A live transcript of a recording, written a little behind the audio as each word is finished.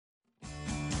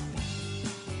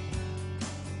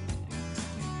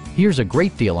Here's a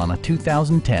great deal on a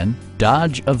 2010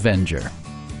 Dodge Avenger.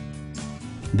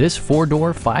 This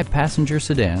four-door, five-passenger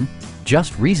sedan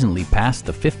just recently passed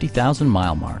the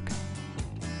 50,000-mile mark.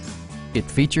 It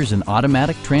features an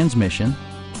automatic transmission,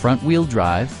 front-wheel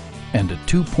drive, and a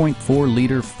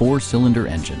 2.4-liter four-cylinder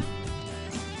engine.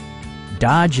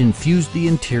 Dodge infused the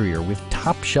interior with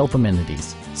top-shelf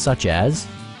amenities such as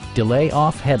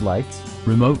delay-off headlights,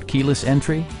 remote keyless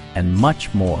entry, and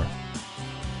much more.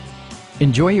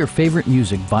 Enjoy your favorite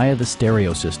music via the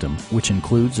stereo system, which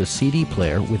includes a CD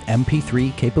player with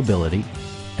MP3 capability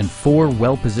and 4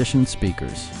 well-positioned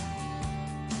speakers.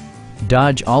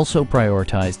 Dodge also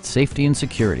prioritized safety and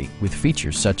security with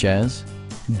features such as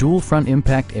dual front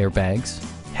impact airbags,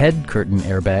 head curtain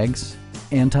airbags,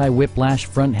 anti-whiplash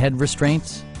front head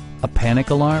restraints, a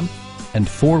panic alarm, and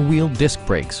 4-wheel disc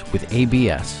brakes with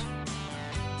ABS.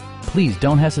 Please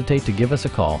don't hesitate to give us a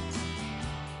call.